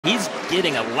He's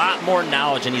getting a lot more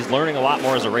knowledge and he's learning a lot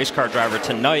more as a race car driver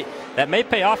tonight. That may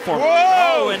pay off for him. Whoa!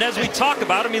 Oh, and as we talk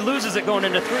about him, he loses it going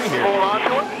into 3 here. Hold on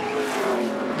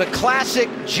to it. The classic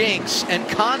jinx and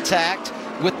contact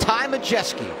with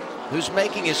Majeski, who's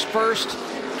making his first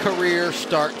career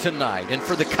start tonight. And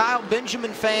for the Kyle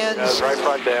Benjamin fans, right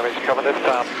front damage coming this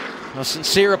time. a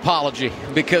sincere apology,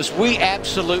 because we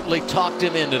absolutely talked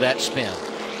him into that spin.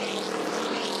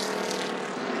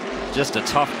 Just a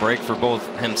tough break for both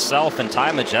himself and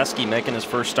Majeski making his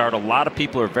first start. A lot of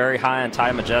people are very high on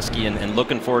Majeski and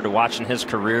looking forward to watching his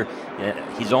career.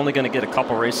 He's only going to get a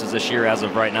couple races this year as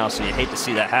of right now, so you hate to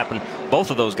see that happen.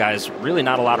 Both of those guys, really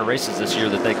not a lot of races this year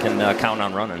that they can count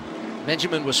on running.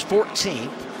 Benjamin was 14th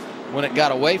when it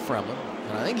got away from him,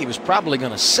 and I think he was probably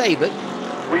going to save it.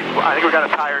 I think we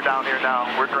got a tire down here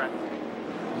now. We're correct.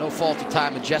 No fault of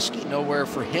Majeski, nowhere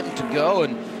for him to go,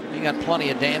 and he got plenty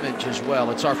of damage as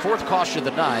well. It's our 4th caution of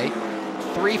the night.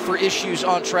 3 for issues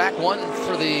on track, 1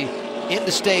 for the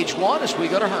into stage 1 as we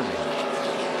go to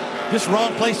Hermia. Just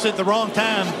wrong place at the wrong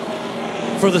time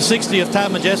for the 60th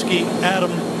Majeski.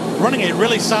 Adam running a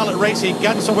really solid race. He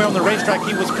got somewhere on the racetrack.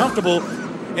 He was comfortable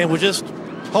and was just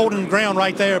holding ground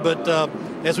right there. But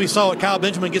as we saw it, Kyle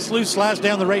Benjamin gets loose, slides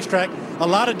down the racetrack. A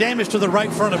lot of damage to the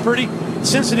right front, a pretty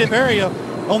sensitive area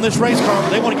on this race car.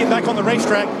 They want to get back on the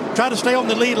racetrack, try to stay on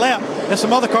the lead lap, and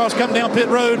some other cars come down pit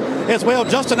road as well.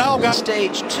 Justin Allgaier.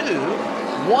 Stage 2,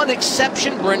 1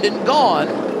 exception, Brendan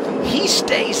gone. He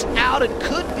stays out and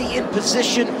could be in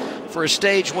position for a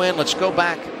stage win. Let's go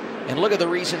back and look at the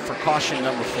reason for caution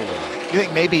number 4. You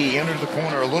think maybe he entered the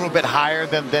corner a little bit higher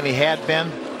than he had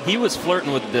been? He was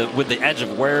flirting with the edge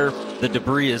of where the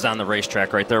debris is on the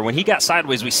racetrack right there. When he got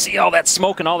sideways, we see all that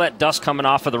smoke and all that dust coming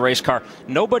off of the race car.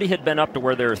 Nobody had been up to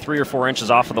where they were 3 or 4 inches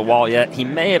off of the wall yet. He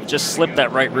may have just slipped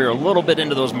that right rear a little bit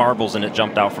into those marbles and it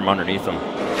jumped out from underneath him.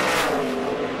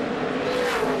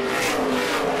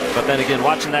 But then again,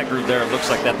 watching that groove there, it looks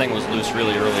like that thing was loose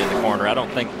really early in the corner. I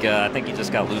think he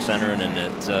just got loose entering,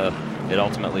 and it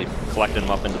ultimately collected him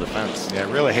up into the fence. Yeah,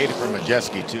 really hated for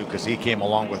Majeski too, because he came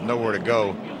along with nowhere to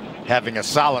go, having a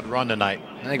solid run tonight.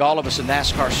 I think all of us in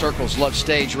NASCAR circles love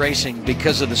stage racing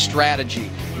because of the strategy.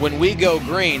 When we go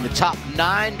green, the top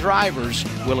 9 drivers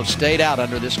will have stayed out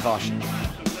under this caution.